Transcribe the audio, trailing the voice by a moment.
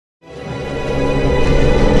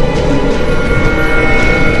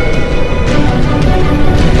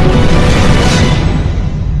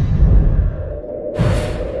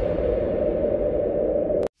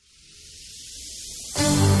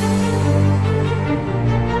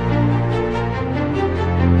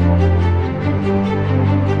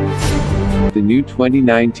The new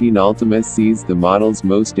 2019 Altima sees the model's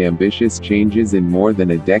most ambitious changes in more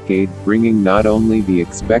than a decade, bringing not only the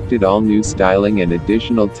expected all-new styling and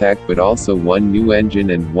additional tech but also one new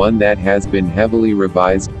engine and one that has been heavily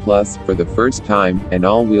revised, plus, for the first time, an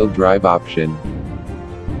all-wheel drive option.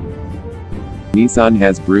 Nissan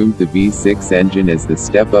has broomed the V6 engine as the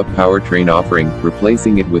step-up powertrain offering,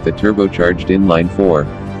 replacing it with a turbocharged inline-four.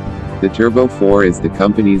 The Turbo 4 is the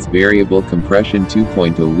company's variable compression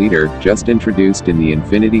 2.0-liter, just introduced in the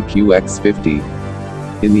Infiniti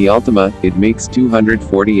QX50. In the Altima, it makes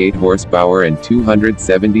 248 horsepower and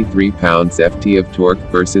 273 pounds-ft of torque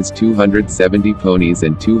versus 270 ponies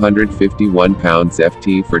and 251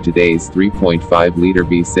 pounds-ft for today's 3.5-liter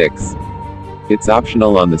V6. It's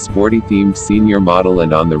optional on the sporty-themed senior model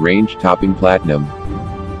and on the range-topping Platinum.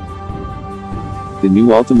 The new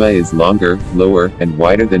Altima is longer, lower, and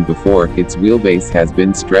wider than before. Its wheelbase has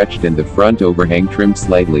been stretched and the front overhang trimmed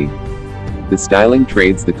slightly. The styling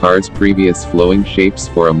trades the car's previous flowing shapes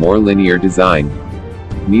for a more linear design.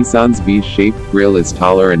 Nissan's V-shaped grille is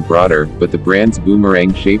taller and broader, but the brand's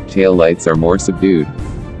boomerang-shaped taillights are more subdued.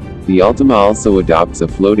 The Altima also adopts a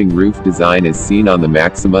floating roof design as seen on the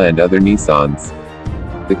Maxima and other Nissans.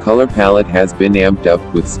 The color palette has been amped up,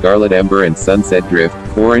 with Scarlet Ember and Sunset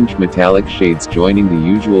Drift, orange metallic shades joining the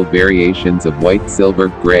usual variations of white, silver,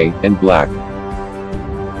 gray, and black.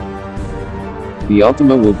 The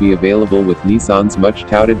Altima will be available with Nissan's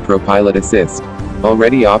much-touted ProPilot Assist.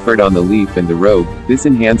 Already offered on the Leaf and the Rogue, this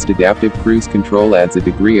enhanced adaptive cruise control adds a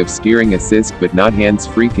degree of steering assist but not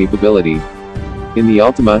hands-free capability. In the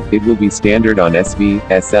Altima, it will be standard on SV,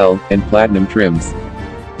 SL, and Platinum trims.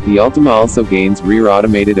 The Altima also gains rear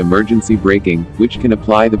automated emergency braking, which can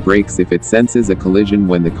apply the brakes if it senses a collision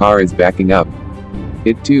when the car is backing up.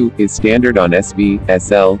 It too is standard on SV,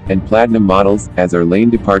 SL, and Platinum models, as are lane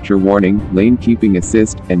departure warning, lane keeping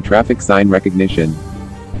assist, and traffic sign recognition.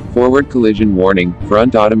 Forward collision warning,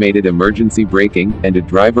 front automated emergency braking, and a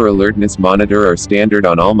driver alertness monitor are standard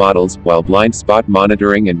on all models, while blind spot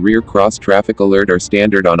monitoring and rear cross traffic alert are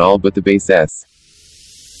standard on all but the base S.